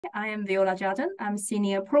I am Viola Jordan. I'm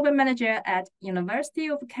Senior Program Manager at University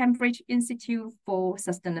of Cambridge Institute for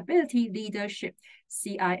Sustainability Leadership,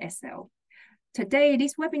 CISL. Today,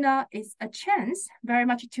 this webinar is a chance very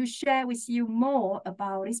much to share with you more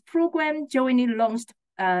about this program jointly launched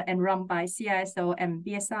and run by CISL and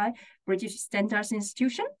BSI, British Standards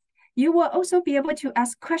Institution. You will also be able to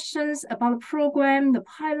ask questions about the program, the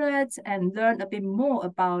pilot, and learn a bit more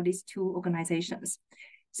about these two organizations.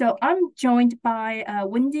 So I'm joined by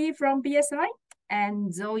Wendy from BSI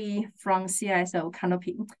and Zoe from CISL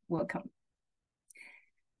Canopy. Welcome.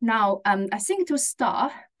 Now, I think to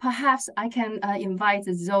start, perhaps I can invite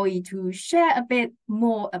Zoe to share a bit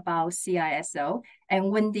more about CISL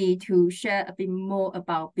and Wendy to share a bit more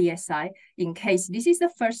about BSI in case this is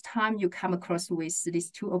the first time you come across with these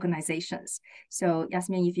two organizations. So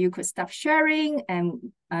Yasmin, if you could stop sharing,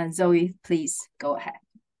 and Zoe, please go ahead.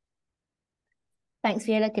 Thanks,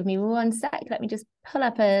 Viola. Give me one sec. Let me just pull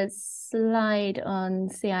up a slide on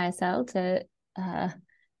CISL to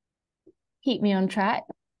keep me on track.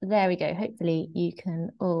 There we go. Hopefully you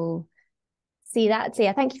can all see that. So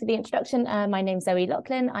yeah, thank you for the introduction. My name's Zoe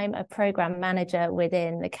Lachlan. I'm a program manager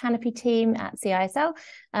within the Canopy team at CISL.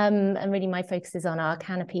 And really my focus is on our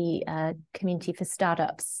Canopy community for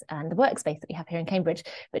startups and the workspace that we have here in Cambridge.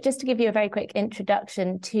 But just to give you a very quick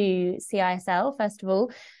introduction to CISL, first of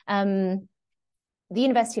all, the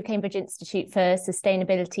University of Cambridge Institute for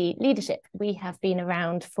Sustainability Leadership. We have been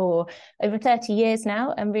around for over 30 years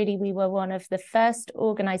now, and really we were one of the first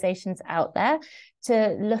organisations out there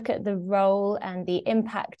to look at the role and the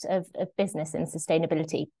impact of business in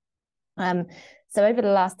sustainability. So over the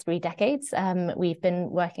last 3 decades, we've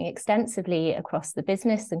been working extensively across the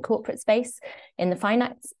business and corporate space in the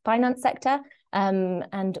finance sector,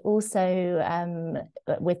 and also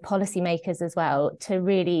with policymakers as well, to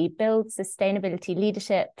really build sustainability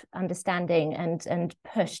leadership, understanding, and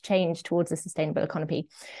push change towards a sustainable economy.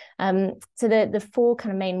 So the 4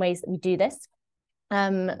 kind of main ways that we do this.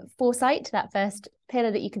 Foresight, that first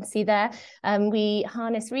pillar that you can see there, we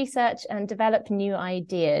harness research and develop new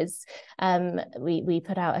ideas. We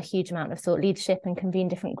put out a huge amount of thought leadership and convene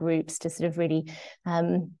different groups to sort of really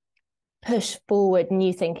push forward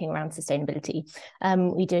new thinking around sustainability.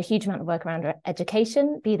 We do a huge amount of work around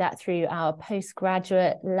education, be that through our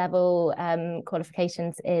postgraduate level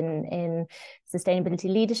qualifications in sustainability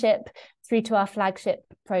leadership, through to our flagship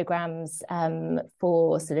programs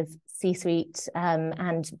for sort of C-suite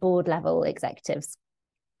and board level executives,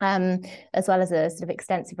 as well as a sort of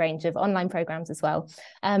extensive range of online programs as well.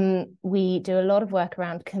 We do a lot of work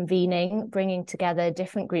around convening, bringing together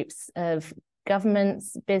different groups of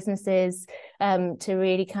governments, businesses, to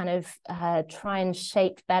really kind of try and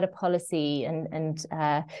shape better policy and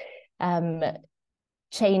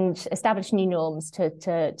establish new norms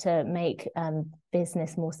to make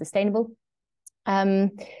business more sustainable.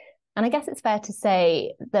 And I guess it's fair to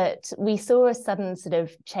say that we saw a sudden sort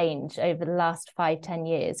of change over the last 5-10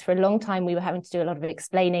 years. For a long time, we were having to do a lot of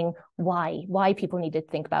explaining why people needed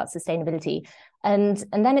to think about sustainability. And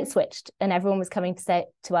then it switched, and everyone was coming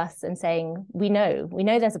to us and saying, we know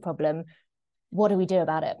there's a problem. What do we do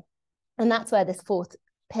about it? And that's where this 4th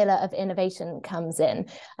pillar of innovation comes in.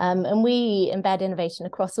 And we embed innovation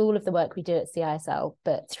across all of the work we do at CISL.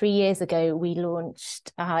 But 3 years ago, we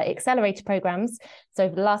launched our accelerator programs. So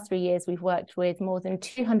over the last 3 years, we've worked with more than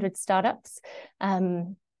 200 startups,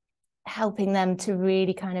 helping them to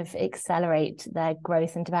really kind of accelerate their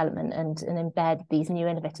growth and development and embed these new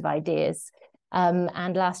innovative ideas.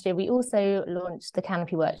 And last year, we also launched the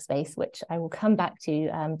Canopy workspace, which I will come back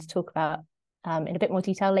to talk about in a bit more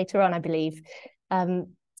detail later on, I believe.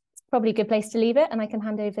 It's probably a good place to leave it, and I can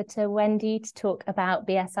hand over to Wendy to talk about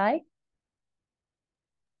BSI.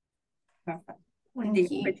 Perfect.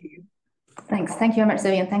 Wendy, over to you. Thanks. Thank you very much,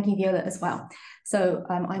 Zoe, and thank you, Viola, as well. So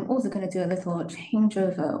I'm also going to do a little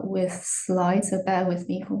changeover with slides, so bear with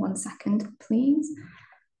me for 1 second, please.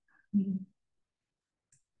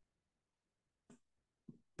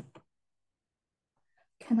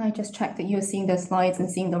 Can I just check that you're seeing the slides and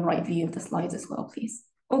seeing the right view of the slides as well, please?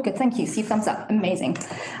 Oh, good, thank you. See thumbs up, amazing.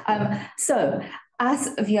 So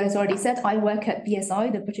as Viola's already said, I work at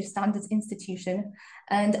BSI, the British Standards Institution,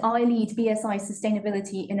 and I lead BSI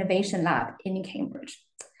Sustainability Innovation Lab in Cambridge.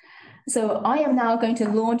 So I am now going to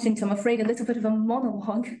launch into, I'm afraid, a little bit of a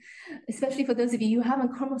monologue, especially for those of you who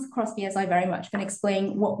haven't come across BSI very much, and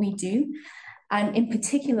explain what we do, and in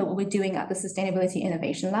particular, what we're doing at the Sustainability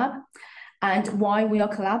Innovation Lab, and why we are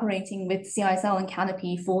collaborating with CISL and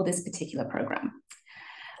Canopy for this particular program.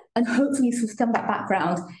 And hopefully, through some of that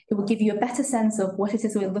background, it will give you a better sense of what it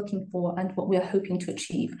is we're looking for and what we are hoping to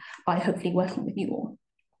achieve by hopefully working with you all.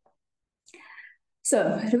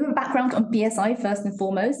 So a little bit of background on BSI first and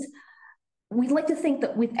foremost. We'd like to think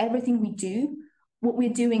that with everything we do, what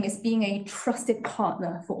we're doing is being a trusted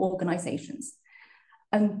partner for organizations.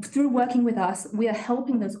 And through working with us, we are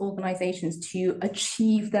helping those organizations to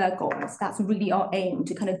achieve their goals. That's really our aim,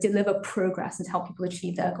 to kind of deliver progress and help people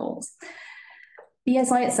achieve their goals.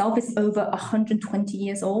 BSI itself is over 120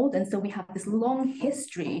 years old, and so we have this long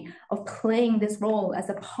history of playing this role as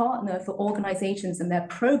a partner for organizations and their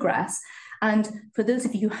progress. And for those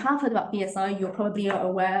of you who have heard about BSI, you're probably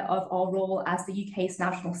aware of our role as the UK's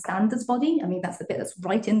national standards body. I mean, that's the bit that's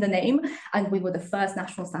right in the name, and we were the first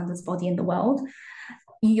national standards body in the world.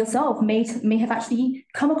 You yourself may have actually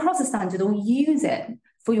come across a standard or use it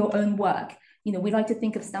for your own work. You know, we like to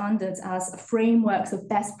think of standards as frameworks of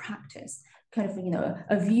best practice, kind of, you know,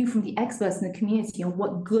 a view from the experts in the community on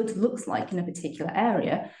what good looks like in a particular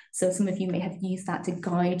area. So some of you may have used that to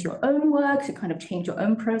guide your own work, to kind of change your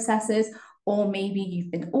own processes, or maybe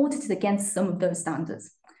you've been audited against some of those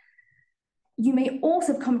standards. You may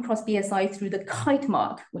also have come across BSI through the kite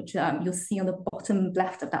mark, which you'll see on the bottom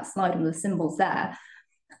left of that slide on the symbols there.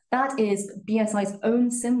 That is BSI's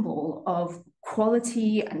own symbol of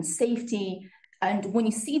quality and safety. And when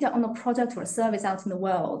you see that on a product or a service out in the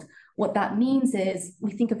world, what that means is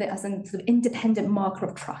we think of it as a sort of independent marker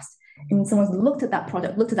of trust. And when someone's looked at that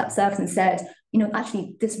product, looked at that service and said, you know,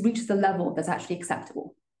 actually, this reaches the level that's actually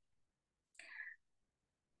acceptable.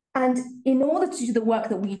 And in order to do the work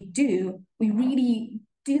that we do, we really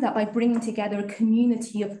do that by bringing together a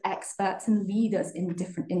community of experts and leaders in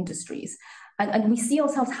different industries. And we see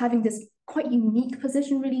ourselves having this quite unique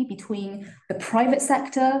position really between the private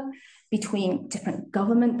sector, between different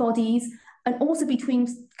government bodies, and also between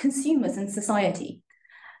consumers and society.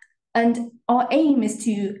 And our aim is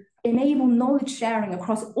to enable knowledge sharing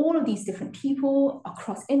across all of these different people,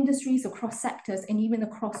 across industries, across sectors, and even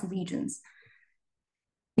across regions.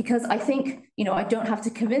 Because I think, you know, I don't have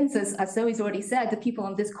to convince us, as Zoe's already said, the people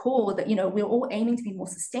on this call that, you know, we're all aiming to be more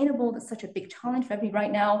sustainable. That's such a big challenge for everybody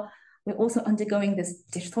right now. We're also undergoing this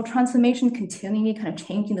digital transformation, continually kind of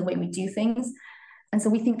changing the way we do things. And so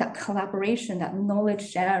we think that collaboration, that knowledge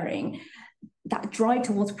sharing, that drive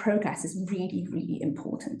towards progress is really, really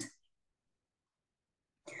important.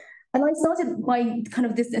 And I started by kind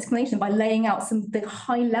of this explanation by laying out some of the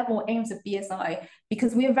high-level aims of BSI,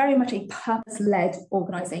 because we are very much a purpose-led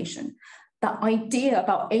organization. That idea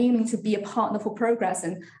about aiming to be a partner for progress,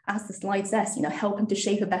 and as the slide says, you know, helping to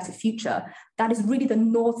shape a better future, that is really the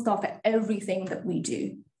North Star for everything that we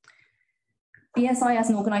do. BSI as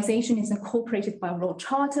an organization is incorporated by a Royal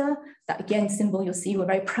Charter. That, again, symbol you'll see, we're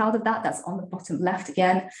very proud of that. That's on the bottom left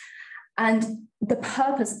again. And the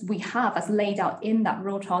purpose we have as laid out in that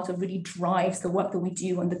Royal Charter really drives the work that we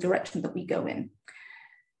do and the direction that we go in.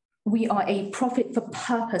 We are a profit for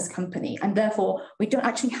purpose company, and therefore we don't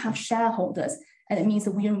actually have shareholders. And it means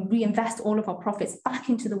that we reinvest all of our profits back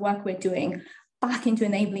into the work we're doing, back into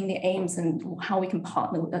enabling the aims and how we can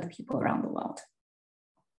partner with other people around the world.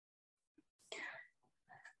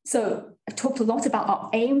 So I talked a lot about our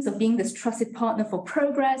aims of being this trusted partner for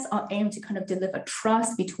progress, our aim to kind of deliver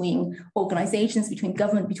trust between organizations, between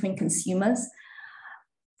government, between consumers.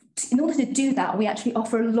 In order to do that, we actually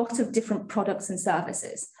offer a lot of different products and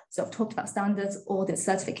services. So I've talked about standards, audits,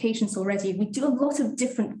 certifications already. We do a lot of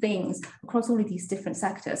different things across all of these different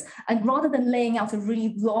sectors. And rather than laying out a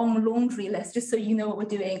really long laundry list, just so you know what we're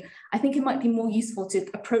doing, I think it might be more useful to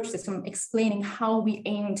approach this from explaining how we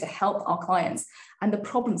aim to help our clients and the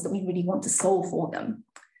problems that we really want to solve for them.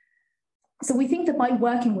 So we think that by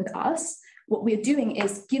working with us, what we're doing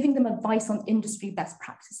is giving them advice on industry best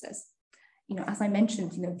practices. You know, as I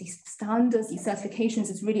mentioned, you know, these standards, these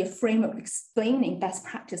certifications is really a framework explaining best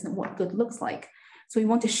practice and what good looks like. So we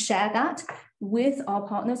want to share that with our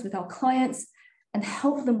partners, with our clients, and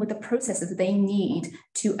help them with the processes they need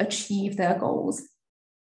to achieve their goals.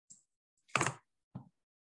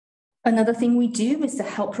 Another thing we do is to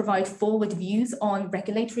help provide forward views on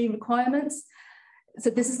regulatory requirements. So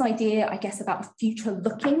this is an idea, I guess, about future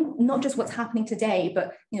looking, not just what's happening today,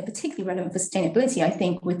 but, you know, particularly relevant for sustainability, I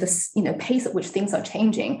think, with this, you know, pace at which things are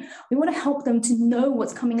changing. We want to help them to know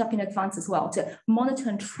what's coming up in advance as well, to monitor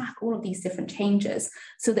and track all of these different changes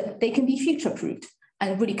so that they can be future-proofed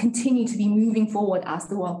and really continue to be moving forward as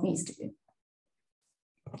the world needs to do.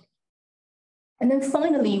 And then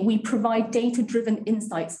finally, we provide data-driven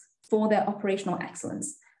insights for their operational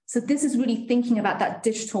excellence. So this is really thinking about that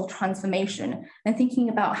digital transformation and thinking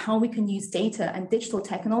about how we can use data and digital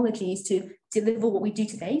technologies to deliver what we do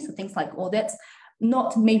today. So things like audits,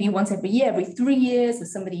 not maybe once every year, every 3 years, with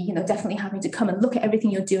somebody, you know, definitely having to come and look at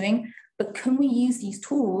everything you're doing, but can we use these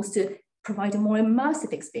tools to provide a more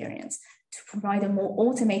immersive experience, to provide a more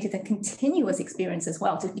automated and continuous experience as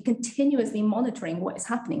well, to be continuously monitoring what is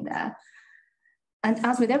happening there. And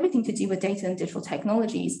as with everything to do with data and digital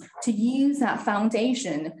technologies, to use that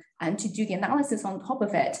foundation and to do the analysis on top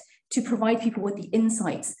of it to provide people with the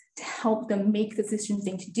insights to help them make the decisions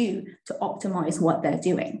they need to do to optimize what they're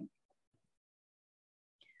doing.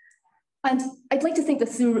 And I'd like to think the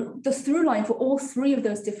through line for all three of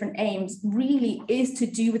those different aims really is to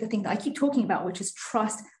do with the thing that I keep talking about, which is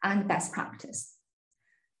trust and best practice.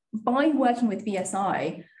 By working with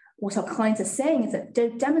BSI, what our clients are saying is that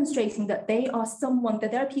they're demonstrating that they are that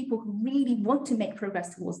there are people who really want to make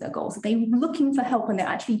progress towards their goals. They're looking for help and they're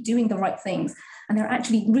actually doing the right things and they're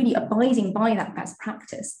actually really abiding by that best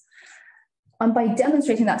practice. And by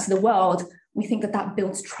demonstrating that to the world, we think that that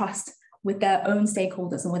builds trust with their own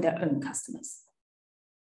stakeholders and with their own customers.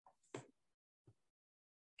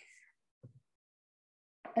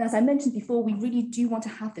 And as I mentioned before, we really do want to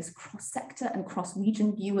have this cross-sector and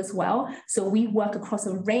cross-region view as well. So we work across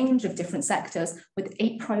a range of different sectors with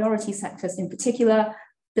 8 priority sectors in particular: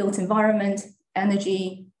 built environment,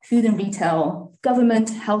 energy, food and retail, government,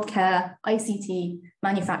 healthcare, ICT,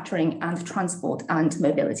 manufacturing, and transport and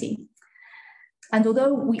mobility. And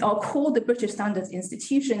although we are called the British Standards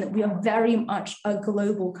Institution, we are very much a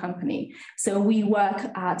global company. So we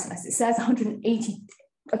work at, as it says,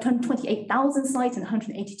 128,000 sites in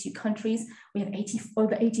 182 countries. We have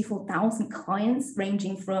over 84,000 clients,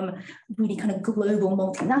 ranging from really kind of global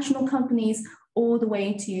multinational companies all the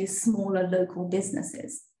way to smaller local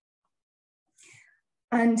businesses.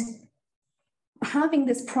 And having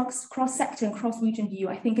this cross-sector and cross-region view,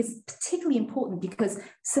 I think, is particularly important because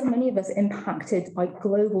so many of us are impacted by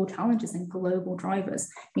global challenges and global drivers.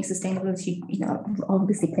 Sustainability,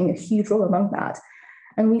 obviously playing a huge role among that.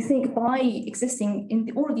 And we think by existing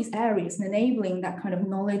in all of these areas and enabling that kind of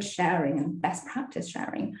knowledge sharing and best practice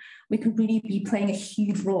sharing, we could really be playing a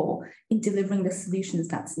huge role in delivering the solutions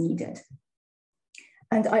that's needed.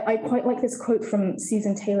 And I quite like this quote from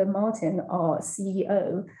Susan Taylor-Martin, our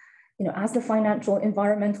CEO. As the financial,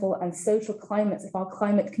 environmental, and social climates of our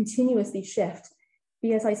climate continuously shift,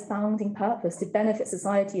 BSI's founding purpose to benefit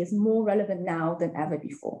society is more relevant now than ever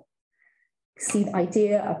before. See, the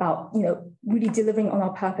idea about really delivering on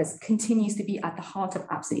our purpose continues to be at the heart of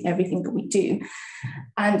absolutely everything that we do.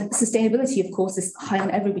 And sustainability, of course, is high on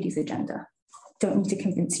everybody's agenda. Don't need to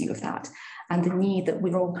convince you of that, and the need that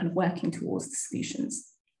we're all kind of working towards the solutions.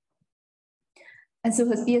 And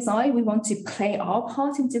so as BSI, we want to play our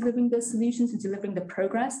part in delivering those solutions and delivering the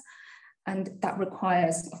progress. And that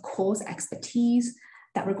requires, of course, expertise.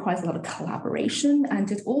 That requires a lot of collaboration.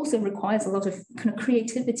 And it also requires a lot of kind of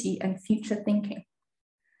creativity and future thinking.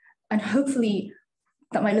 And hopefully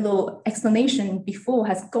that my little explanation before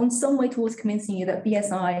has gone some way towards convincing you that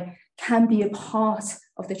BSI can be a part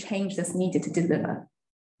of the change that's needed to deliver.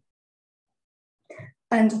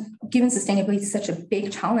 And given sustainability is such a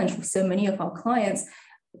big challenge for so many of our clients,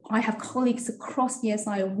 I have colleagues across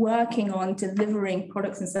BSI working on delivering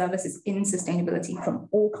products and services in sustainability from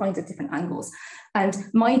all kinds of different angles. And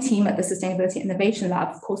my team at the Sustainability Innovation Lab,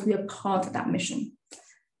 of course, we are part of that mission.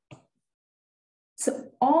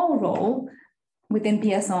 So our role within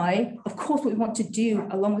BSI, of course, what we want to do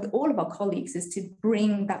along with all of our colleagues is to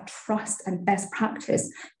bring that trust and best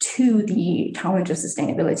practice to the challenge of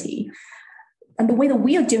sustainability. And the way that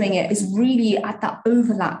we are doing it is really at that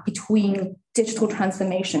overlap between digital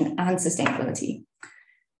transformation and sustainability.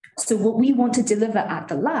 So what we want to deliver at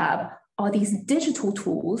the lab are these digital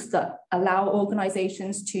tools that allow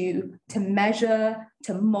organizations to measure,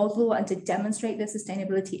 to model, and to demonstrate their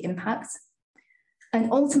sustainability impacts.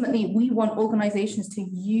 And ultimately, we want organizations to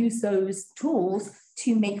use those tools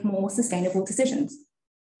to make more sustainable decisions.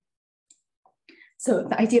 So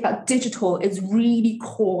the idea about digital is really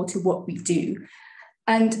core to what we do.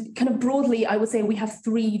 And kind of broadly, I would say we have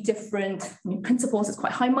 3 different principles. It's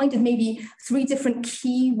quite high-minded, maybe 3 different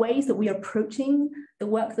key ways that we are approaching the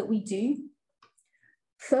work that we do.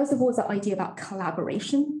 First of all, is that idea about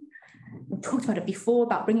collaboration. We talked about it before,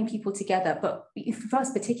 about bringing people together, but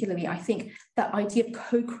first particularly, I think that idea of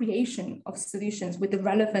co-creation of solutions with the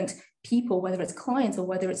relevant people, whether it's clients or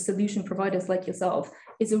whether it's solution providers like yourself,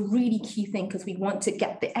 is a really key thing because we want to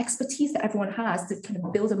get the expertise that everyone has to kind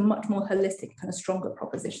of build a much more holistic, kind of stronger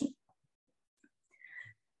proposition.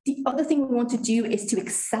 The other thing we want to do is to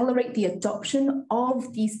accelerate the adoption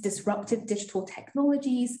of these disruptive digital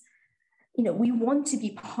technologies. We want to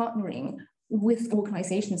be partnering with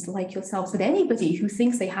organizations like yourselves, with anybody who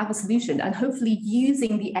thinks they have a solution, and hopefully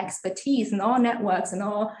using the expertise and our networks and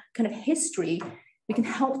our kind of history, we can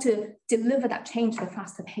help to deliver that change at a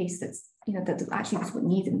faster pace that's, that actually is what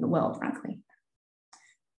needed in the world, frankly.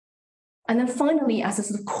 And then finally, as a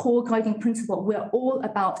sort of core guiding principle, we're all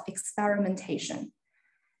about experimentation.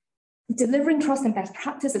 Delivering trust and best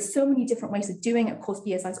practice, there's so many different ways of doing it. Of course,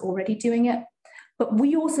 BSI is already doing it, but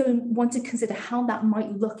we also want to consider how that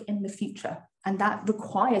might look in the future. And that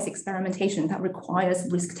requires experimentation, that requires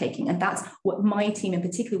risk-taking. And that's what my team, in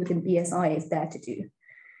particular within BSI, is there to do.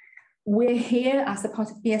 We're here as a part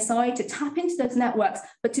of BSI to tap into those networks,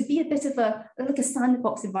 but to be a bit of like a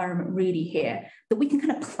sandbox environment really here, that we can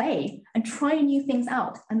kind of play and try new things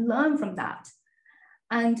out and learn from that.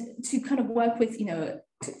 And to kind of work with,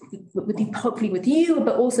 hopefully with you,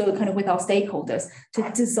 but also kind of with our stakeholders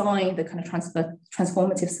to design the kind of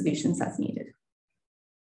transformative solutions that's needed.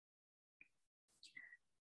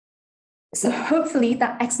 So hopefully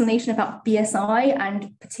that explanation about BSI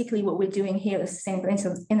and particularly what we're doing here at the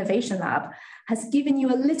Sustainable Innovation Lab has given you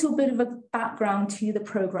a little bit of a background to the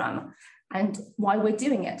program and why we're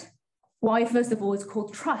doing it. Why, first of all, it's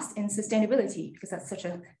called Trust in Sustainability, because that's such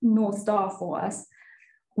a North Star for us.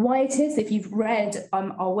 Why it is, if you've read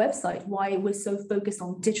our website, why we're so focused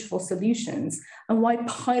on digital solutions and why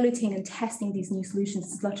piloting and testing these new solutions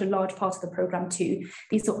is such a large part of the program too.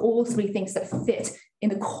 These are all three things that fit in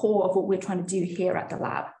the core of what we're trying to do here at the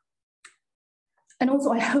lab. And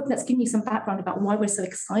also, I hope that's given you some background about why we're so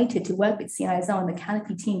excited to work with CISL and the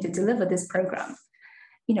Canopy team to deliver this program.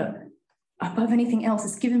 Above anything else,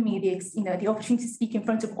 it's given me the opportunity to speak in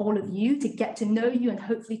front of all of you, to get to know you and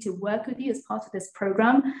hopefully to work with you as part of this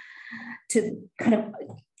program, to kind of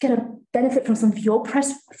get a benefit from some of your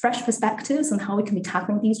fresh perspectives on how we can be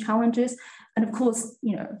tackling these challenges. And of course,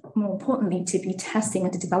 more importantly, to be testing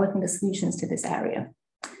and to developing the solutions to this area.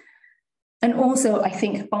 And also, I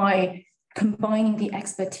think by combining the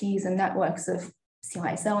expertise and networks of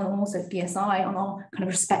CISL and also BSI on our kind of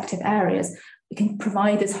respective areas, we can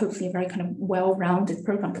provide this hopefully a very kind of well-rounded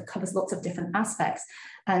program that covers lots of different aspects.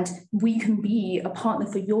 And we can be a partner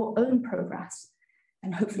for your own progress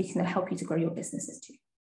and hopefully can help you to grow your businesses too.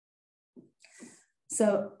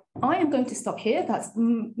 So I am going to stop here. That's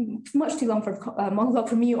much too long for a monologue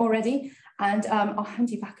from me already. And I'll hand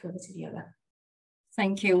you back over to Viola.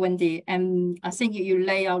 Thank you, Wendy. And I think you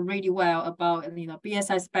lay out really well about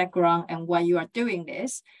BSI's background and why you are doing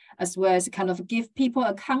this, as well as kind of give people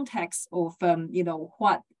a context of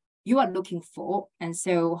what you are looking for. And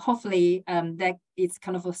so hopefully that it's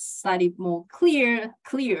kind of a slightly more clear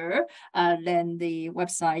than the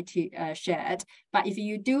website shared. But if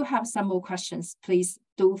you do have some more questions, please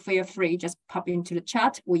do feel free, just pop into the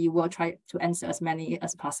chat. We will try to answer as many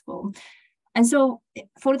as possible. And so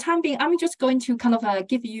for the time being, I'm just going to kind of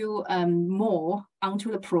give you more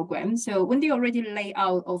onto the program. So Wendy already laid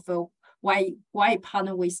out of why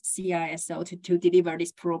partner with CISL to deliver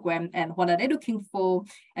this program and what are they looking for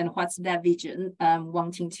and what's their vision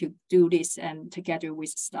wanting to do this and together with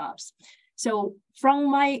staffs. So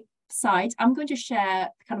from my side, I'm going to share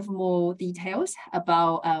kind of more details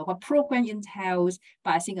about what program entails,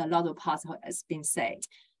 but I think a lot of parts has been said.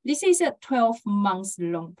 This is a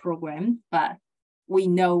 12-month-long program, but we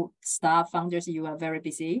know staff founders, you are very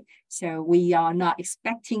busy. So we are not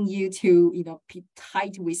expecting you to be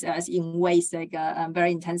tight with us in ways like a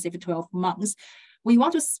very intensive 12 months. We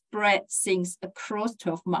want to spread things across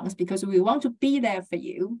 12 months because we want to be there for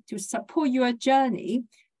you to support your journey.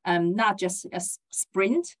 Not just a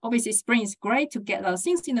sprint. Obviously, sprint is great to get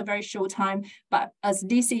things in a very short time, but as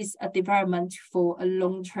this is a development for a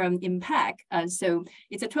long-term impact, so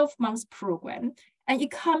it's a 12-month program, and it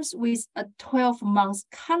comes with a 12-month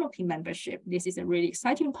Canopy membership. This is a really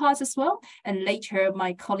exciting part as well. And later,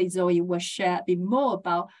 my colleague Zoe will share a bit more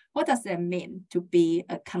about what does that mean to be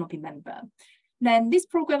a Canopy member. Then this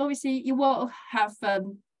program, obviously, it will have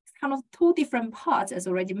kind of two different parts, as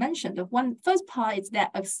already mentioned. The first part is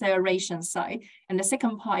that acceleration side, and the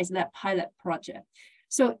second part is that pilot project.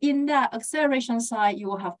 So in that acceleration side, you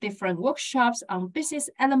will have different workshops on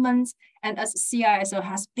business elements. And as CISL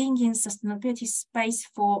has been in sustainability space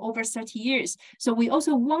for over 30 years, so we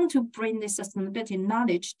also want to bring this sustainability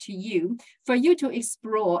knowledge to you for you to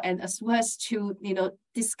explore and as well as to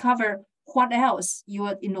discover what else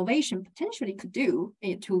your innovation potentially could do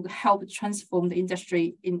to help transform the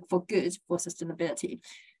industry for good for sustainability.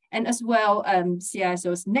 And as well,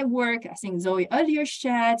 CISL's network, I think Zoe earlier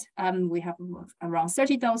shared, we have around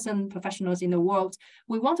 30,000 professionals in the world.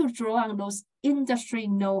 We want to draw on those industry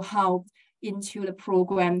know-how into the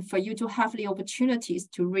program for you to have the opportunities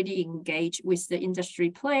to really engage with the industry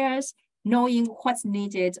players, knowing what's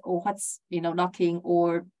needed or what's lacking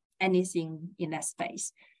or anything in that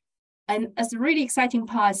space. And as a really exciting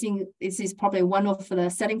part, I think this is probably one of the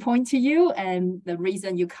selling points to you and the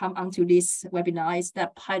reason you come onto this webinar is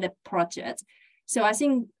that pilot project. So I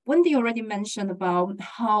think Wendy already mentioned about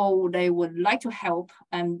how they would like to help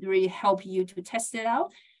and really help you to test it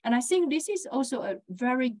out. And I think this is also a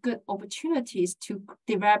very good opportunity to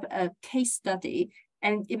develop a case study.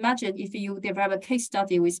 And imagine if you develop a case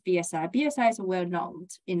study with BSI. BSI is well known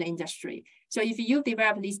in the industry. So if you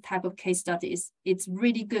develop these type of case studies, it's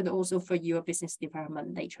really good also for your business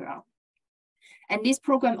development later on. And this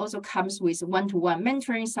program also comes with one-to-one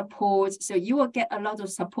mentoring support. So you will get a lot of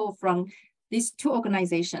support from these two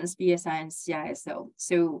organizations, BSI and CISL.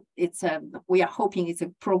 So we are hoping it's a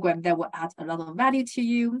program that will add a lot of value to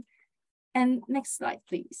you. And next slide,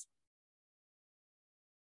 please.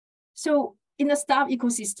 So in the startup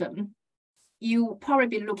ecosystem, you probably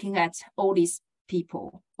be looking at all these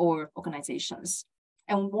people or organizations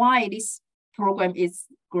and why this program is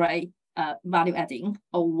great value adding,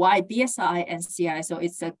 or why BSI and CISL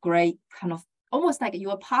is a great kind of almost like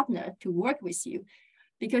your partner to work with you,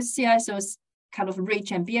 because CISL's kind of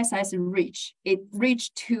reach and BSI's reach, it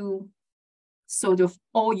reach to sort of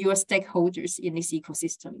all your stakeholders in this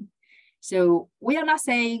ecosystem. So we are not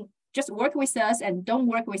saying just work with us and don't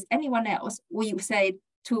work with anyone else. We say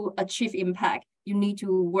to achieve impact, you need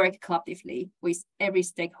to work collaboratively with every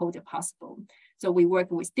stakeholder possible. So we work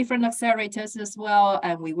with different accelerators as well,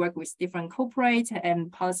 and we work with different corporate and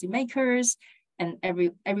policymakers and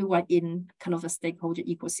everyone in kind of a stakeholder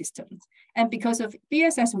ecosystem. And because of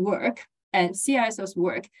BSS work and CISL's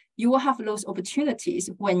work, you will have those opportunities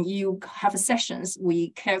when you have sessions we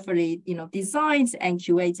carefully designed and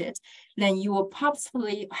curated. Then you will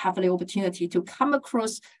possibly have the opportunity to come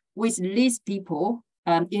across with these people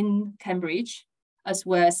in Cambridge, as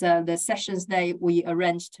well as the sessions that we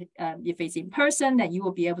arranged. If it's in person, then you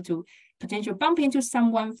will be able to potentially bump into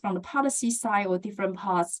someone from the policy side or different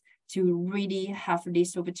parts to really have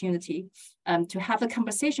this opportunity to have a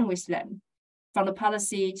conversation with them, from the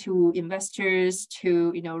policy to investors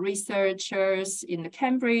to researchers in the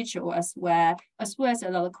Cambridge, or as well as a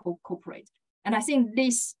lot of corporate. And I think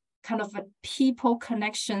this kind of people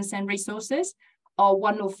connections and resources are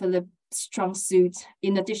one of the strong suits,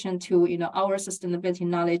 in addition to our sustainability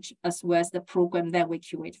knowledge, as well as the program that we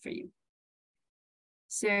curate for you.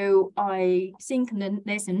 So I think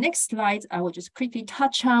there's the next slide I will just quickly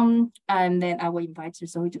touch on, and then I will invite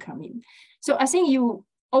Zoe to come in. So I think you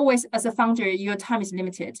always, as a founder, your time is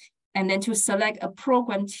limited. And then to select a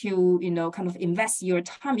program to kind of invest your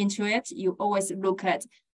time into it, you always look at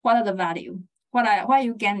what are the value. What are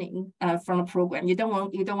you gaining from a program? You don't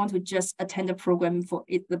want to just attend a program for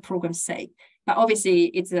the program's sake. But obviously,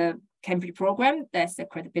 it's a Cambridge program. There's a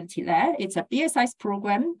credibility there. It's a BSI's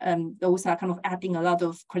program. Those are kind of adding a lot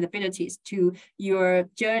of credibilities to your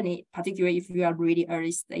journey, particularly if you are really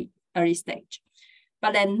early stage.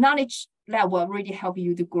 But then knowledge that will really help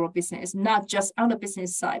you to grow business, not just on the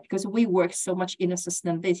business side, because we work so much in the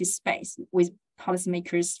sustainability space with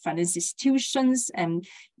policymakers, financial institutions, and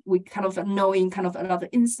we kind of knowing kind of a lot of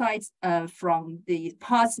insights from the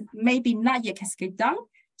parts maybe not yet cascade down.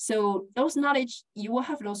 So those knowledge, you will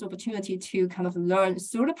have those opportunity to kind of learn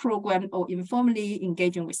through the program or informally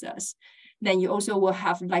engaging with us. Then you also will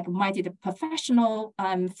have like-minded professional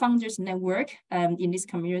founders network in this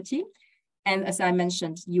community. And as I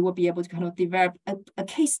mentioned, you will be able to kind of develop a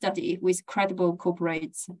case study with credible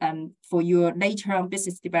corporates for your later on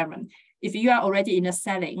business development. If you are already in a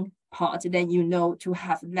selling part, then to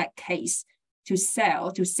have that case to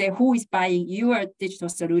sell, to say who is buying your digital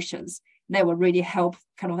solutions. That will really help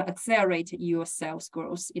kind of accelerate your sales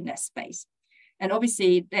growth in that space. And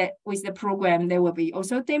obviously, with the program, there will be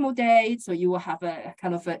also demo day. So you will have a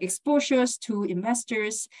kind of exposures to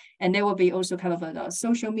investors, and there will be also kind of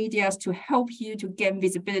social medias to help you to gain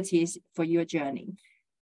visibilities for your journey.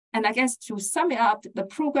 And I guess to sum it up, the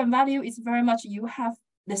program value is very much you have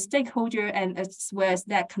the stakeholder and as well as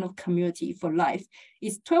that kind of community for life.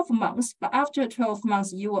 It's 12 months, but after 12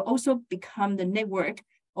 months, you will also become the network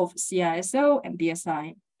of CISL and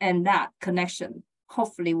BSI, and that connection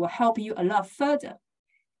hopefully will help you a lot further.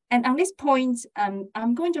 And on this point,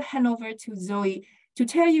 I'm going to hand over to Zoe to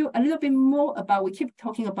tell you a little bit more about, we keep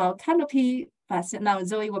talking about Canopy, but now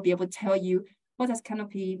Zoe will be able to tell you what does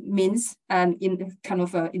Canopy means in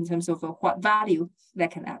terms of what value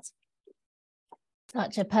that can add.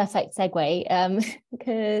 Such a perfect segue,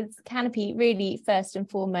 because Canopy really first and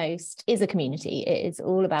foremost is a community. It is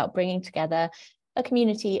all about bringing together a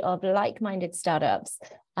community of like-minded startups.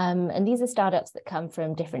 And these are startups that come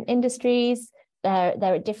from different industries.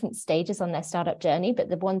 They're at different stages on their startup journey, but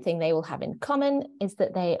the one thing they all have in common is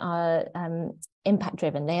that they are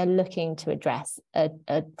impact-driven. They are looking to address a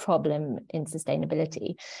problem in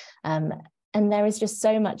sustainability. there is just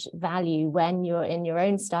so much value when you're in your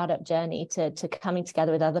own startup journey to coming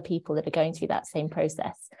together with other people that are going through that same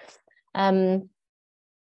process.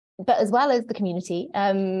 But as well as the community,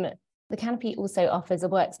 the Canopy also offers a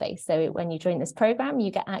workspace. So when you join this program,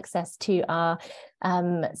 you get access to our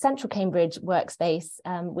central Cambridge workspace,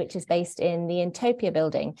 which is based in the Entopia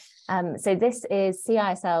Building. So this is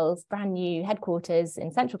CISL's brand new headquarters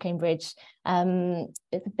in central Cambridge.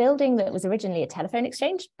 It's a building that was originally a telephone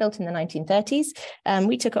exchange built in the 1930s.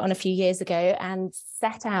 We took it on a few years ago and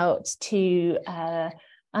set out to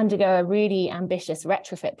undergo a really ambitious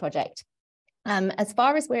retrofit project. As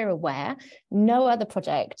far as we're aware, no other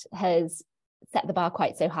project has set the bar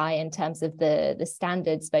quite so high in terms of the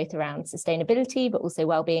standards, both around sustainability, but also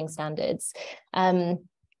well-being standards. So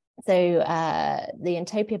the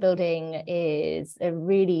Entopia Building is a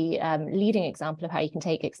really leading example of how you can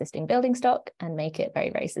take existing building stock and make it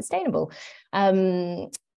very, very sustainable.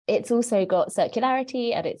 It's also got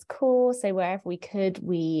circularity at its core. So wherever we could,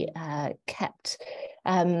 we kept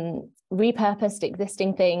repurposed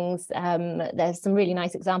existing things. There's some really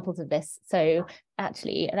nice examples of this. So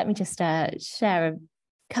actually, let me just share a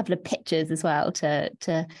couple of pictures as well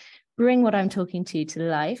to bring what I'm talking to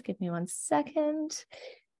life. Give me 1 second.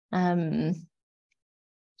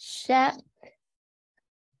 Share.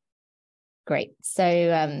 Great.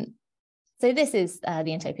 So this is the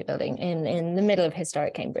Entopia Building in the middle of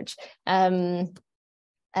historic Cambridge.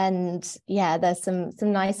 And yeah, there's some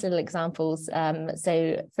nice little examples.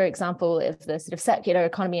 So for example, if the sort of circular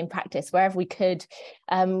economy in practice, wherever we could,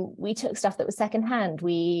 we took stuff that was secondhand,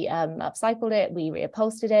 we upcycled it, we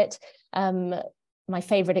reupholstered it. My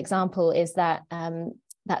favorite example is that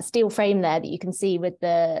that steel frame there that you can see with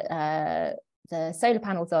the solar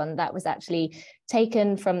panels on, that was actually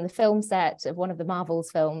taken from the film set of one of the Marvel's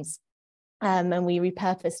films. And we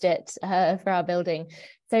repurposed it for our building.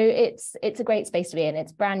 So it's a great space to be in.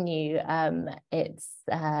 It's brand new. It's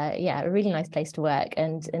a really nice place to work,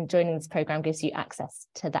 and joining this program gives you access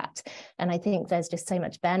to that. And I think there's just so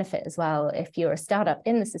much benefit as well if you're a startup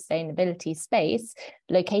in the sustainability space,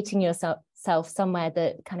 locating yourself somewhere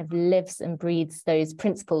that kind of lives and breathes those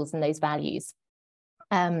principles and those values.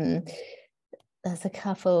 There's a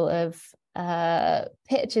couple of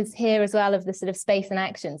pictures here as well of the sort of space and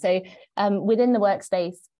action. So within the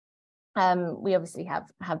workspace, we obviously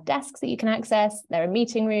have desks that you can access. There are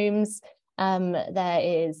meeting rooms. There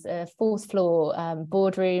is a 4th floor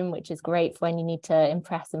boardroom, which is great for when you need to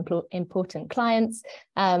impress important clients,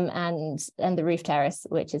 and the roof terrace,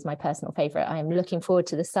 which is my personal favorite. I'm looking forward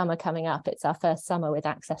to the summer coming up. It's our first summer with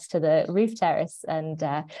access to the roof terrace, and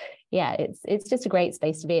yeah, it's just a great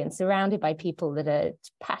space to be in, surrounded by people that are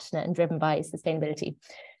passionate and driven by sustainability.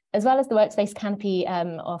 As well as the workspace, Canopy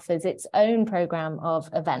offers its own program of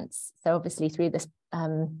events. So obviously through this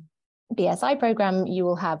BSI program, you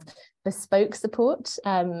will have bespoke support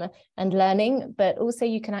and learning, but also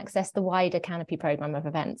you can access the wider Canopy program of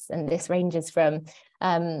events. And this ranges from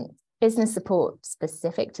business support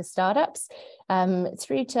specific to startups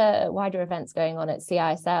through to wider events going on at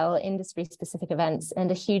CISL, industry specific events, and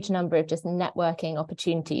a huge number of just networking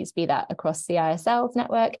opportunities, be that across CISL's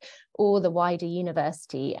network or the wider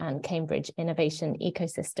university and Cambridge innovation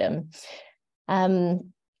ecosystem.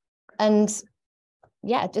 And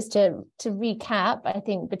yeah, just to recap, I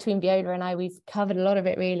think between Viola and I, we've covered a lot of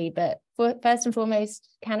it really, but first and foremost,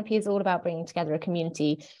 Canopy is all about bringing together a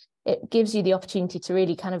community. It gives you the opportunity to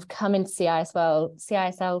really kind of come into CISL's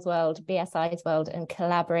world, BSI's world, and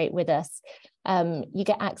collaborate with us. You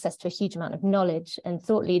get access to a huge amount of knowledge and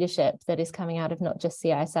thought leadership that is coming out of not just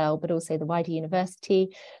CISL, but also the wider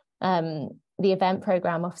university. The event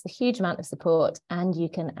program offers a huge amount of support, and you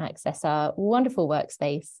can access our wonderful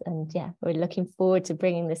workspace. And yeah, we're looking forward to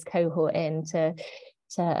bringing this cohort in to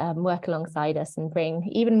work alongside us and bring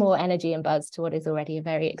even more energy and buzz to what is already a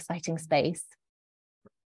very exciting space.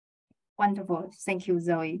 Wonderful. Thank you,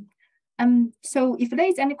 Zoe. So if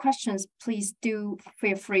there's any questions, please do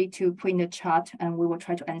feel free to put in the chat and we will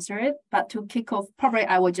try to answer it. But to kick off, probably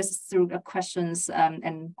I will just through the questions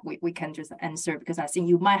and we can just answer, because I think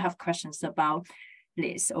you might have questions about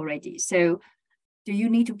this already. So do you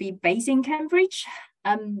need to be based in Cambridge?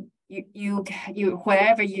 You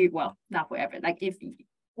wherever you, well, not wherever, like if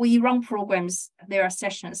we run programs, there are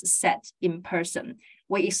sessions set in person.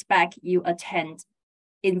 We expect you attend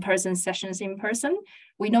in-person sessions in person.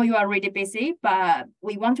 We know you are really busy, but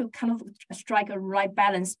we want to kind of strike a right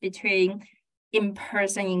balance between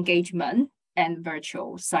in-person engagement and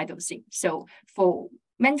virtual side of things. So for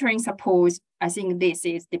mentoring support, I think this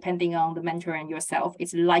is depending on the mentor and yourself,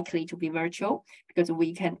 it's likely to be virtual, because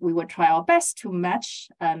we will try our best to match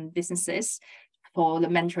businesses for the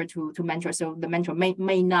mentor to mentor. So the mentor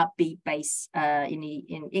may not be based in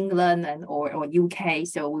England or UK.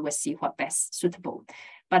 So we will see what best suitable.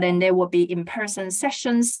 But then there will be in-person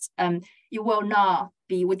sessions. You will not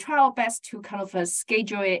be, we try our best to kind of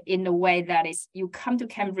schedule it in a way that is, you come to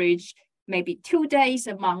Cambridge maybe 2 days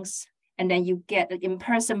a month, and then you get the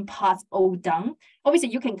in-person parts all done. Obviously,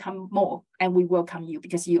 you can come more, and we welcome you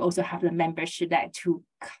because you also have the membership there to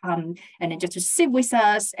come and then just to sit with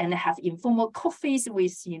us and have informal coffees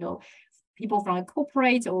with, you know, people from a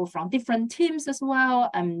corporate or from different teams as well.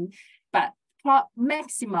 But for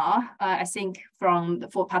maxima, I think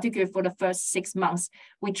particularly for the first 6 months,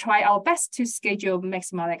 we try our best to schedule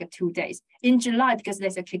maxima like 2 days. In July, because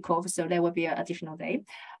there's a kickoff, so there will be an additional day.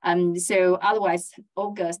 So otherwise,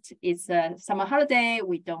 August is a summer holiday.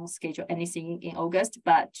 We don't schedule anything in August,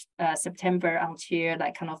 but September until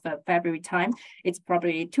like kind of February time, it's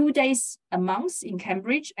probably 2 days a month in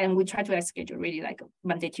Cambridge, and we try to schedule really like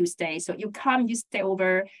Monday, Tuesday. So you come, you stay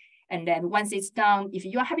over. And then once it's done, if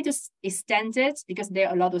you are happy to extend it, because there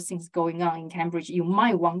are a lot of things going on in Cambridge, you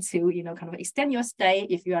might want to, you know, kind of extend your stay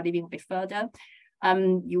if you are living a bit further,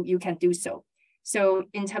 you can do so. So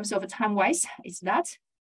in terms of time-wise, it's that.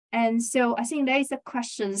 And so I think there is a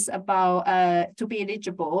questions about to be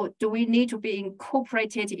eligible, do we need to be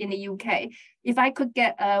incorporated in the UK? If I could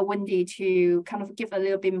get Wendy to kind of give a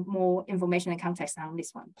little bit more information and context on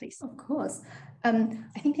this one, please. Of course.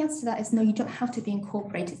 I think the answer to that is no, you don't have to be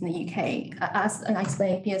incorporated in the UK. As I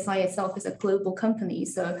explained, BSI itself is a global company,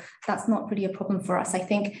 so that's not really a problem for us. I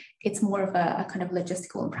think it's more of a kind of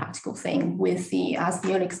logistical and practical thing with the, as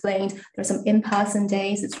Viola explained, there are some in-person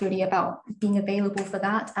days. It's really about being available for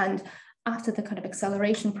that. And after the kind of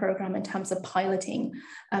acceleration program in terms of piloting,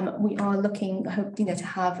 we are looking, to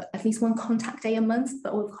have at least one contact day a month,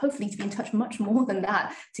 but we'll hopefully to be in touch much more than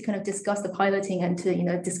that to kind of discuss the piloting and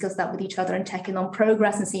to, discuss that with each other and check in on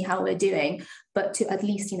progress and see how we're doing. But to at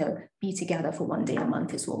least, be together for 1 day a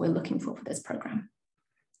month is what we're looking for this program.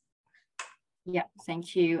 Yeah,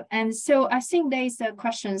 thank you. And so I think there's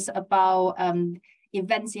questions about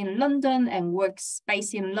events in London and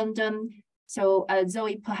workspace in London. So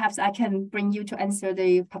Zoe, perhaps I can bring you to answer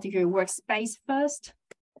the particular workspace first.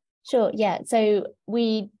 Sure, yeah. So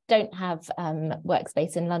we don't have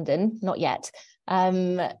workspace in London, not yet.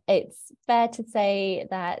 It's fair to say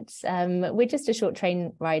that we're just a short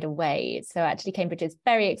train ride away. So actually Cambridge is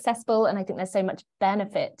very accessible, and I think there's so much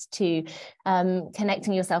benefit to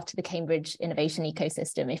connecting yourself to the Cambridge innovation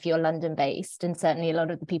ecosystem if you're London based. And certainly a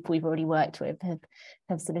lot of the people we've already worked with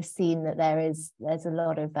have sort of seen that there's a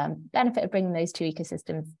lot of benefit of bringing those two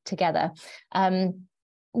ecosystems together.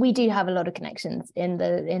 We do have a lot of connections in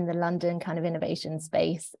the London kind of innovation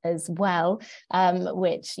space as well,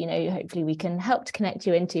 which, hopefully we can help to connect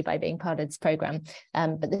you into by being part of this program.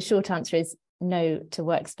 But the short answer is no to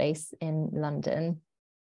workspace in London.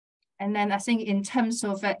 And then I think in terms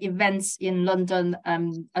of events in London,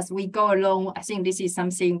 as we go along, I think this is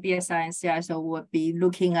something BSI and CISL will be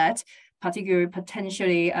looking at, particularly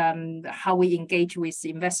potentially how we engage with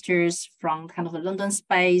investors from kind of the London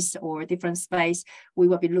space or different space. We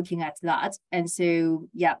will be looking at that. And so,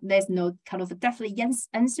 yeah, there's no kind of definitely yes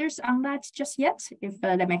answers on that just yet, if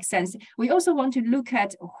that makes sense. We also want to look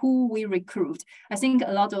at who we recruit. I think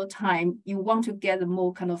a lot of time you want to get a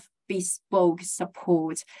more kind of bespoke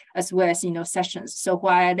support as well as sessions. So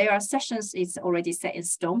while there are sessions, it's already set in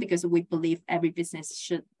stone because we believe every business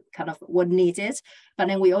should kind of what needed, but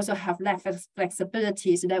then we also have less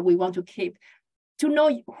flexibility so that we want to keep to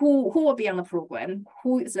know who will be on the program,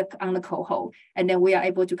 who is on the cohort, and then we are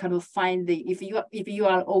able to kind of find the if you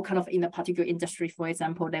are all kind of in a particular industry, for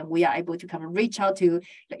example, then we are able to kind of reach out to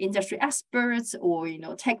the industry experts or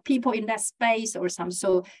tech people in that space or some,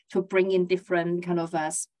 so to bring in different kind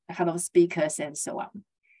of speakers and so on.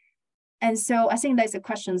 And so I think there's a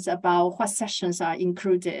questions about what sessions are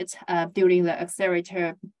included during the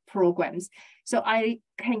accelerator programs. So I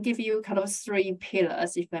can give you kind of 3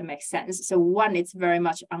 pillars, if that makes sense. So one, it's very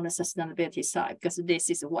much on the sustainability side, because this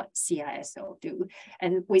is what CISL do.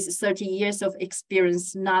 And with 30 years of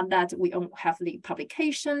experience, not that we don't have the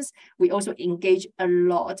publications, we also engage a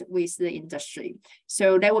lot with the industry.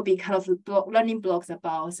 So there will be kind of learning blocks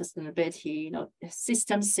about sustainability,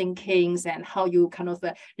 systems thinkings and how you kind of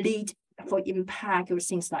lead for impact or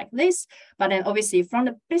things like this. But then obviously from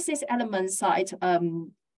the business element side,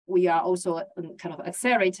 we are also kind of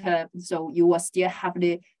accelerator. So you will still have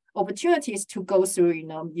the opportunities to go through,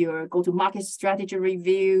 your go-to-market strategy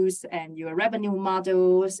reviews and your revenue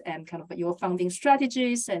models and kind of your funding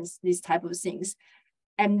strategies and these type of things.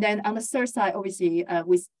 And then on the third side, obviously,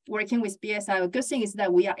 with working with BSI, a good thing is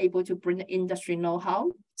that we are able to bring the industry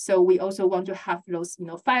know-how. So we also want to have those,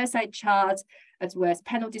 fireside chats as well as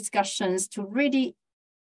panel discussions to really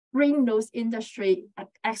bring those industry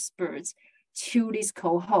experts to this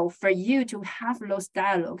cohort for you to have those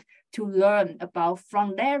dialogue to learn about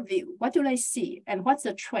from their view, what do they see and what's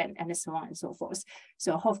the trend and so on and so forth.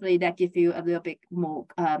 So hopefully that gives you a little bit more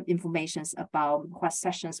information about what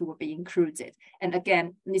sessions will be included. And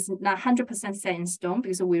again, it's not 100% set in stone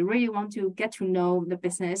because we really want to get to know the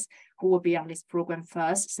business who will be on this program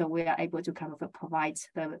first. So we are able to kind of provide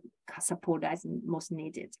the support that's most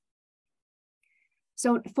needed.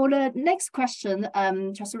 So for the next question,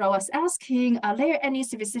 Chasura was asking, are there any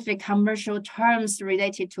specific commercial terms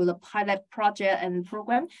related to the pilot project and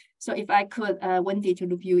program? So if I could, Wendy, to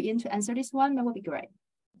loop you in to answer this one, that would be great.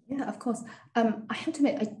 Yeah, of course. I have to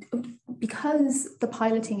admit, because the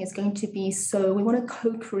piloting is going to be we want to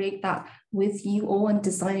co-create that with you all and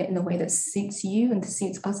design it in a way that suits you and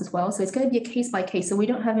suits us as well. So it's going to be a case by case. So we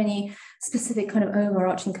don't have any specific kind of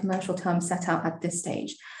overarching commercial terms set out at this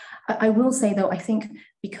stage. I will say, though, I think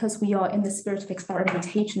because we are in the spirit of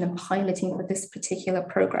experimentation and piloting for this particular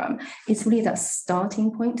program, it's really that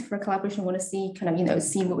starting point for a collaboration. We want to see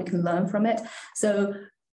see what we can learn from it. So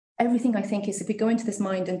everything, I think, is if we go into this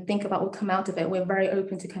mind and think about what will come out of it, we're very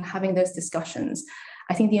open to kind of having those discussions.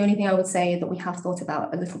 I think the only thing I would say that we have thought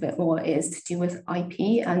about a little bit more is to do with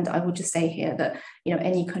IP. And I would just say here that,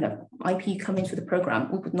 any kind of IP coming to the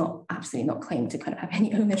program, we would absolutely not claim to kind of have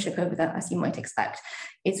any ownership over that, as you might expect.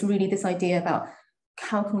 It's really this idea about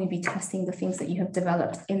how can we be testing the things that you have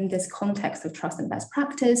developed in this context of trust and best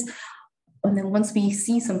practice. And then once we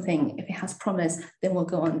see something, if it has promise, then we'll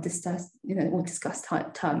go on and discuss, we'll discuss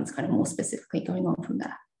terms kind of more specifically going on from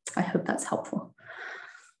there. I hope that's helpful.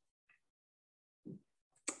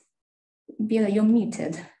 Viola, you're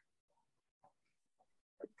muted.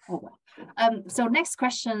 So next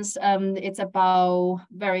questions, it's about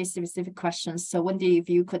very specific questions. So Wendy, if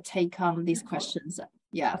you could take on these questions.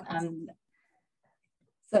 Yeah.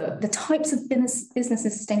 So the types of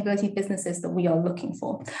businesses, sustainability businesses that we are looking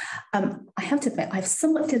for. I have to admit, I've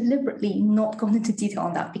somewhat deliberately not gone into detail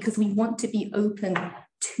on that because we want to be open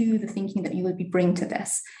to the thinking that you would be bringing to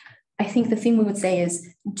this. I think the thing we would say is,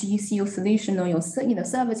 do you see your solution or your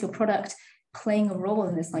service, your product playing a role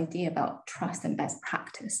in this idea about trust and best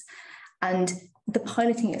practice? And the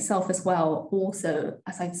piloting itself as well, also,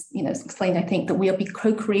 as I explained, I think that we'll be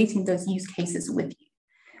co-creating those use cases with you.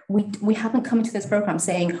 We haven't come into this program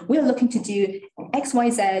saying we're looking to do X, Y,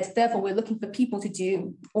 Z, therefore we're looking for people to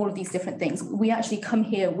do all of these different things. We actually come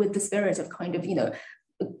here with the spirit of kind of,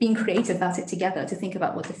 being creative about it together to think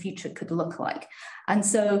about what the future could look like. And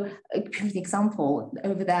so the example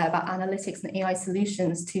over there about analytics and AI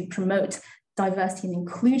solutions to promote diversity and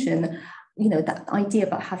inclusion, that idea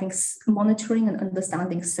about having monitoring and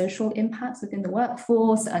understanding social impacts within the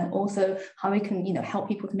workforce and also how we can, help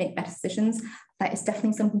people to make better decisions, that is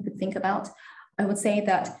definitely something to think about. I would say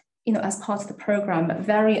that, as part of the program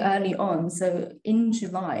very early on, so in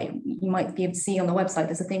July, you might be able to see on the website,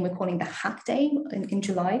 there's a thing we're calling the Hack Day in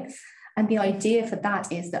July. And the idea for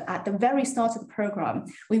that is that at the very start of the program,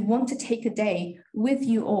 we want to take a day with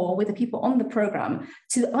you all, with the people on the program,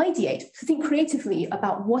 to ideate, to think creatively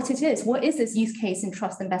about what it is. What is this use case in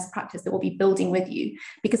trust and best practice that we'll be building with you?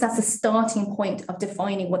 Because that's a starting point of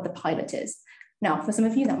defining what the pilot is. Now, for some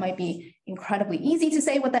of you, that might be incredibly easy to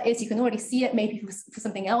say what that is. You can already see it. Maybe for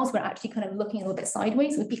something else, we're actually kind of looking a little bit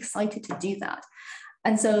sideways. We'd be excited to do that.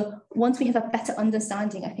 And so once we have a better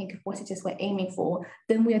understanding, I think, of what it is we're aiming for,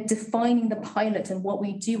 then we are defining the pilot and what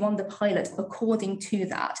we do on the pilot according to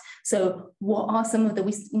that. So what are some of the,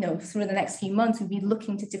 through the next few months, we'll be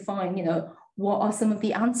looking to define, what are some of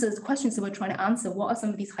the questions that we're trying to answer? What are some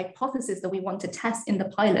of these hypotheses that we want to test in the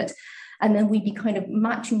pilot? And then we'd be kind of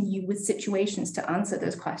matching you with situations to answer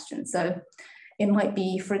those questions. So it might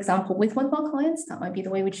be, for example, with one of our clients, that might be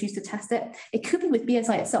the way we choose to test it. It could be with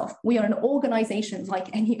BSI itself. We are an organization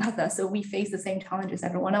like any other, so we face the same challenges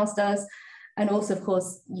everyone else does. And also, of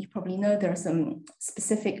course, you probably know there are some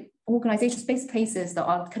specific organization-based places that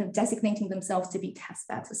are kind of designating themselves to be test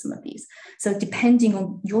beds for some of these. So depending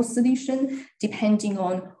on your solution, depending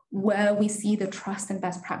on where we see the trust and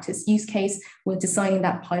best practice use case, we're designing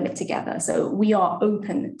that pilot together. So we are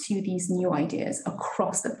open to these new ideas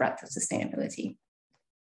across the breadth of sustainability.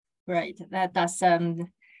 Right, that's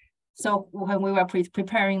so when we were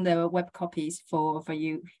preparing the web copies for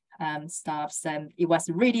you staffs, it was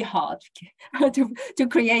really hard to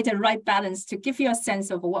create a right balance to give you a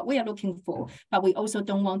sense of what we are looking for, but we also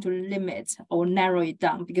don't want to limit or narrow it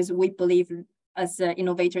down because we believe as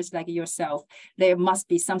innovators like yourself, there must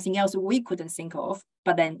be something else we couldn't think of,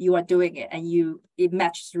 but then you are doing it and it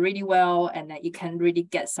matches really well, and you can really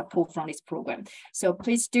get support from this program. So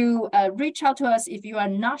please do reach out to us if you are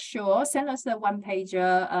not sure. Send us a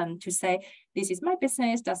one-pager to say, this is my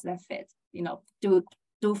business, does that fit? You know, do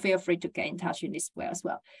feel free to get in touch in this way as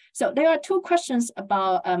well. So there are two questions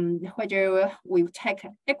about whether we take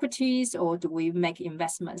equities or do we make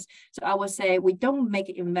investments. So I would say we don't make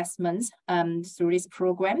investments through this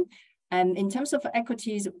program. And in terms of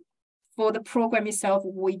equities, for the program itself,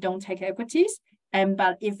 we don't take equities.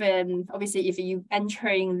 But if obviously if you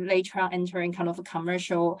later on entering kind of a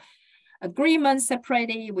commercial agreement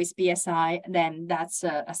separately with BSI, then that's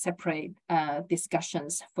a separate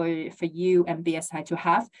discussions for you and BSI to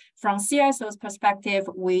have. From CISL's perspective,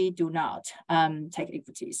 we do not take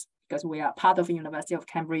equities because we are part of the University of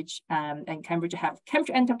Cambridge, and Cambridge have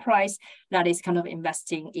Cambridge Enterprise that is kind of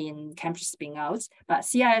investing in Cambridge spin-outs. But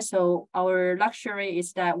CISL, our luxury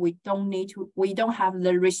is that we don't have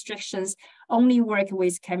the restrictions, only work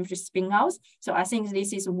with Cambridge spin-outs. So I think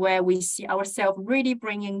this is where we see ourselves really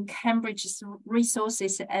bringing Cambridge's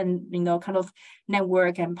resources and, you know, kind of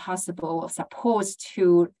network and possible support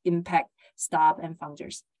to impact staff and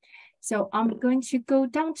founders. So I'm going to go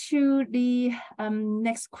down to the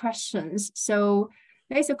next questions. So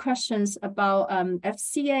there's a questions about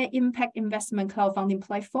FCA impact investment crowdfunding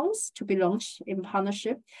platforms to be launched in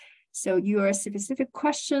partnership. So your specific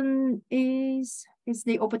question is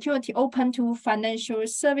the opportunity open to financial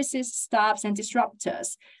services, startups, and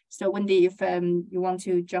disruptors? So Wendy, if you want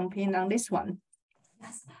to jump in on this one.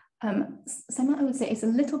 Yes. Simon, I would say it's a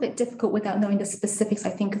little bit difficult without knowing the specifics,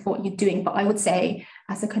 I think, of what you're doing. But I would say,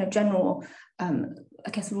 as a kind of general, I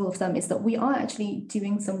guess, rule of thumb, is that we are actually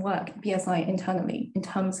doing some work at BSI internally in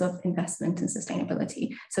terms of investment and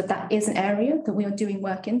sustainability. So that is an area that we are doing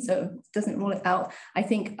work in. So it doesn't rule it out. I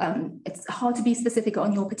think it's hard to be specific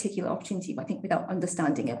on your particular opportunity, I think, without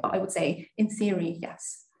understanding it. But I would say, in theory,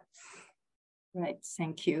 yes. Right,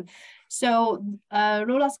 thank you. So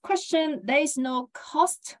Lola's question, there is no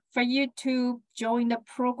cost for you to join the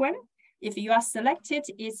program. If you are selected,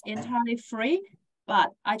 it's entirely free.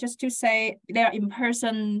 But I just to say there are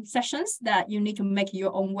in-person sessions that you need to make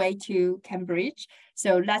your own way to Cambridge.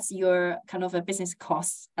 So that's your kind of a business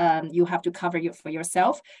cost. You have to cover it for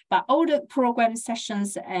yourself. But all the program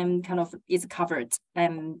sessions kind of is covered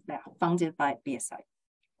and funded by BSI.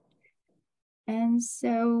 And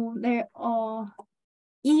so there are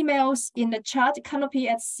emails in the chat, Canopy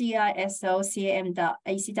at cislcam.ac.uk.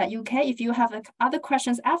 If you have other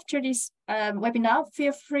questions after this webinar,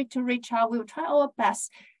 feel free to reach out. We'll try our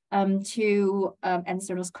best to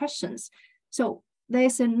answer those questions. So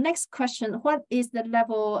there's a next question. What is the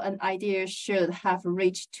level an idea should have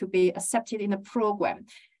reached to be accepted in the program?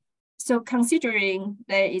 So considering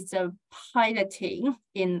there is a piloting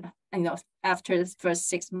in, after the first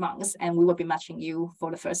 6 months, and we will be matching you for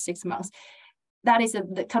the first 6 months, that is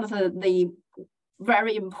the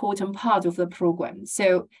very important part of the program.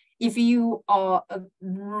 So if you are a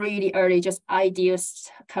really early, just ideas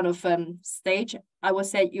kind of stage, I would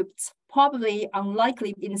say it's probably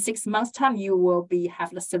unlikely in 6 months' time you will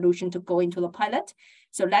have the solution to go into the pilot.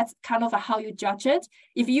 So that's kind of how you judge it.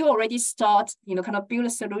 If you already start, kind of build a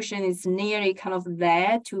solution, is nearly kind of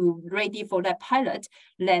there to ready for that pilot,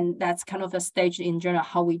 then that's kind of a stage in general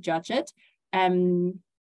how we judge it.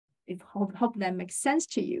 Hope that makes sense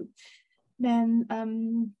to you. Then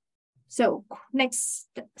so next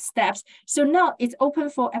steps. So now it's open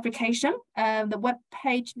for application. The web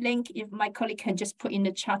page link, if my colleague can just put in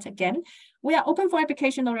the chat again. We are open for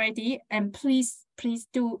application already, and please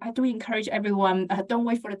do. I do encourage everyone. Don't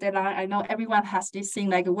wait for the deadline. I know everyone has this thing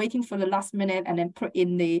like waiting for the last minute and then put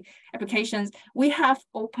in the applications. We have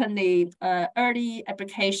opened the early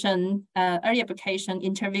application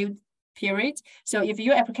interview period. So if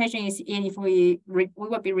your application is in, if we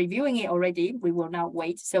will be reviewing it already, we will not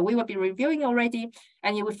wait. So we will be reviewing already.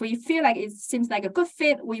 And if we feel like it seems like a good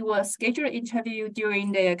fit, we will schedule an interview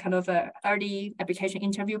during the kind of early application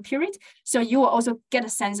interview period. So you will also get a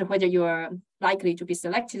sense of whether you're likely to be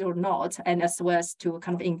selected or not, and as well as to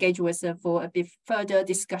kind of engage with them for a bit further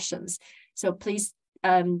discussions. So please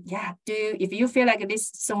if you feel like this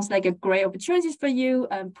sounds like a great opportunity for you,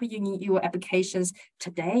 put in your applications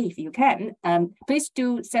today if you can. Please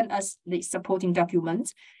do send us the supporting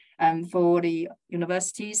documents. For the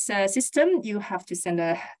university's system, you have to send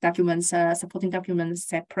the documents, supporting documents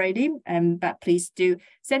separately. But please do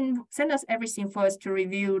send us everything for us to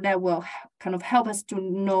review. That will kind of help us to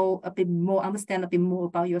know a bit more, understand a bit more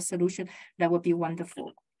about your solution. That would be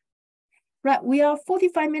wonderful. Right, we are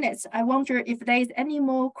 45 minutes. I wonder if there is any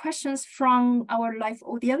more questions from our live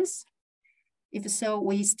audience. If so,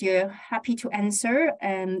 we still happy to answer.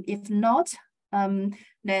 And if not,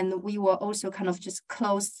 then we will also kind of just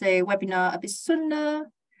close the webinar a bit sooner.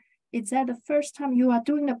 Is that the first time you are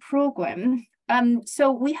doing the program?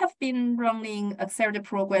 So we have been running accelerator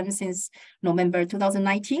program since November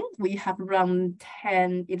 2019. We have run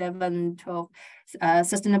 10, 11, 12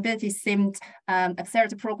 sustainability themed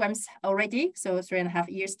accelerator programs already. So 3.5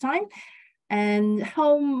 years time. And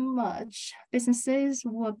how much businesses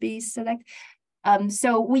will be selected?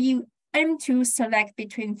 So we aim to select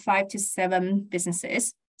between 5 to 7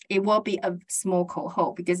 businesses. It will be a small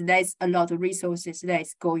cohort because there's a lot of resources that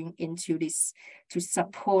is going into this to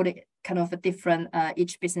support it, kind of a different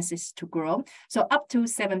each businesses to grow. So up to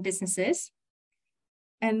 7 businesses.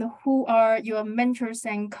 And who are your mentors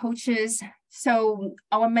and coaches? So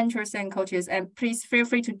our mentors and coaches, and please feel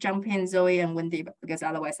free to jump in, Zoe and Wendy, because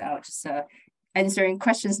otherwise I'll just answering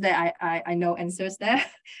questions that I know answers there.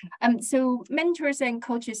 So mentors and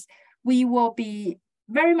coaches, we will be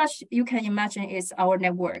very much, you can imagine, is our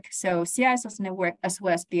network. So CISL's network as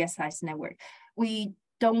well as BSI's network. We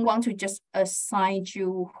don't want to just assign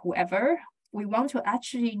you whoever. We want to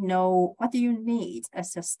actually know what do you need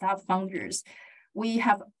as a staff founders. We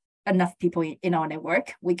have enough people in our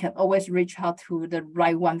network. We can always reach out to the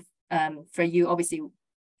right one for you, obviously,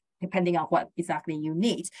 depending on what exactly you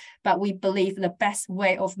need. But we believe the best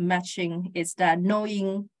way of matching is that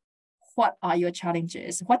knowing what are your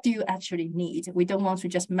challenges, what do you actually need. We don't want to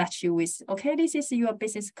just match you with, okay, this is your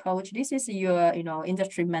business coach, this is your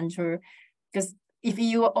industry mentor, because if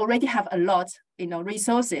you already have a lot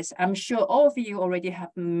resources, I'm sure all of you already have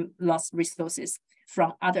lots of resources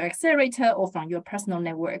from other accelerator or from your personal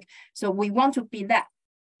network. So we want to be that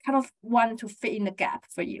kind of one to fit in the gap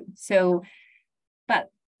for you. So, but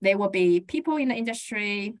there will be people in the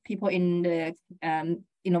industry, people in the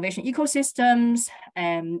innovation ecosystems,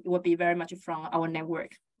 and it will be very much from our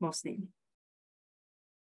network mostly.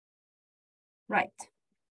 Right.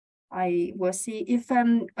 I will see if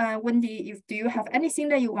Wendy, do you have anything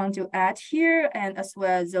that you want to add here? And as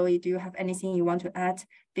well, Zoe, do you have anything you want to add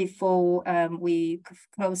before we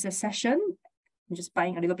close the session? I'm just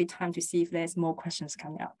buying a little bit of time to see if there's more questions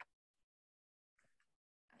coming up.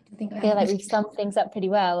 I feel like we've summed things up pretty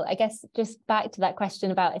well. I guess just back to that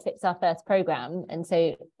question about if it's our first program, and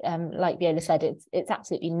so like Viola said, it's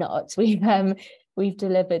absolutely not. We've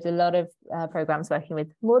delivered a lot of programs working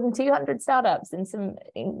with more than 200 startups and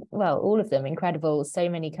well, all of them incredible. So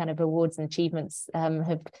many kind of awards and achievements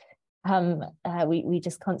have come. We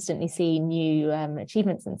just constantly see new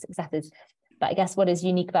achievements and successes. But I guess what is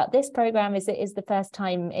unique about this program is it is the first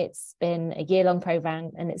time it's been a year-long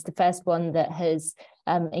program, and it's the first one that has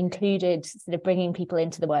included sort of bringing people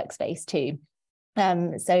into the workspace too.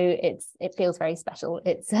 So it feels very special.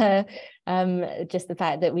 It's just the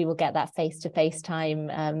fact that we will get that face-to-face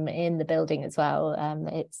time in the building as well.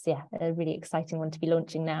 It's a really exciting one to be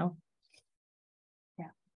launching now.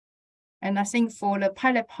 Yeah, and I think for the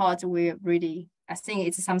pilot part, I think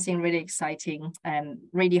it's something really exciting, and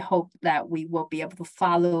really hope that we will be able to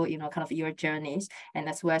follow, kind of your journeys, and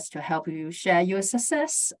as well as to help you share your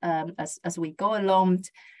success as we go along.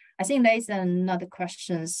 I think there is another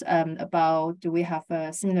questions about, do we have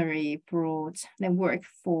a similarly broad network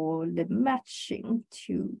for the matching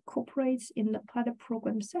to corporates in the pilot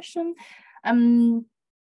program session?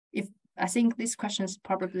 I think this question is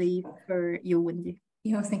probably for you, Wendy.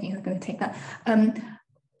 Yeah, I was thinking I was going to take that.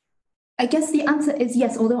 I guess the answer is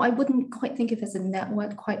yes, although I wouldn't quite think of it as a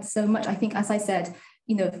network quite so much. I think, as I said,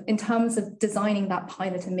 in terms of designing that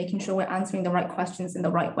pilot and making sure we're answering the right questions in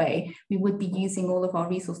the right way, we would be using all of our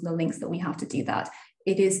resources and the links that we have to do that.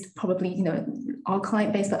 It is probably, our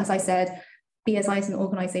client base, but as I said, BSI is an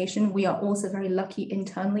organization. We are also very lucky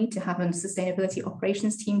internally to have a sustainability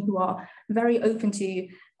operations team who are very open to,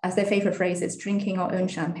 as their favorite phrase is, drinking our own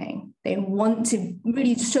champagne. They want to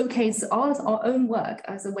really showcase our own work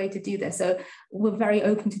as a way to do this. So we're very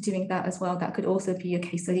open to doing that as well. That could also be a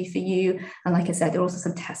case study for you. And like I said, there are also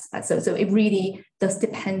some tests. So it really does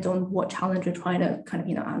depend on what challenge we're trying to kind of,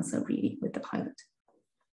 answer really with the pilot.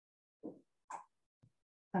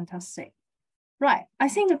 Fantastic. Right. I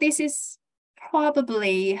think this is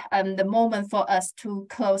probably the moment for us to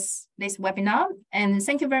close this webinar. And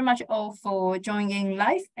thank you very much all for joining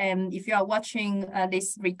live. And if you are watching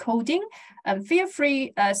this recording, feel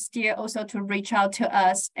free still also to reach out to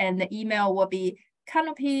us, and the email will be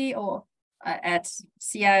Canopy or at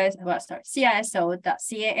CISL.cam.ac.uk.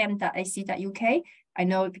 I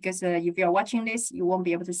know because if you're watching this, you won't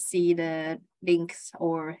be able to see the links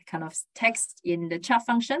or kind of text in the chat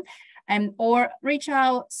function. or reach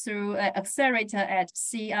out through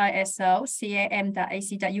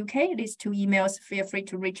accelerator@cisl.cam.ac.uk. These 2 emails, feel free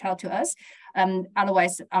to reach out to us.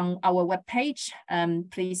 Otherwise, on our webpage,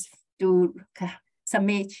 please do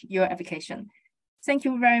submit your application. Thank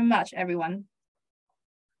you very much, everyone.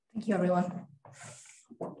 Thank you, everyone.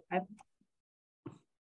 Bye.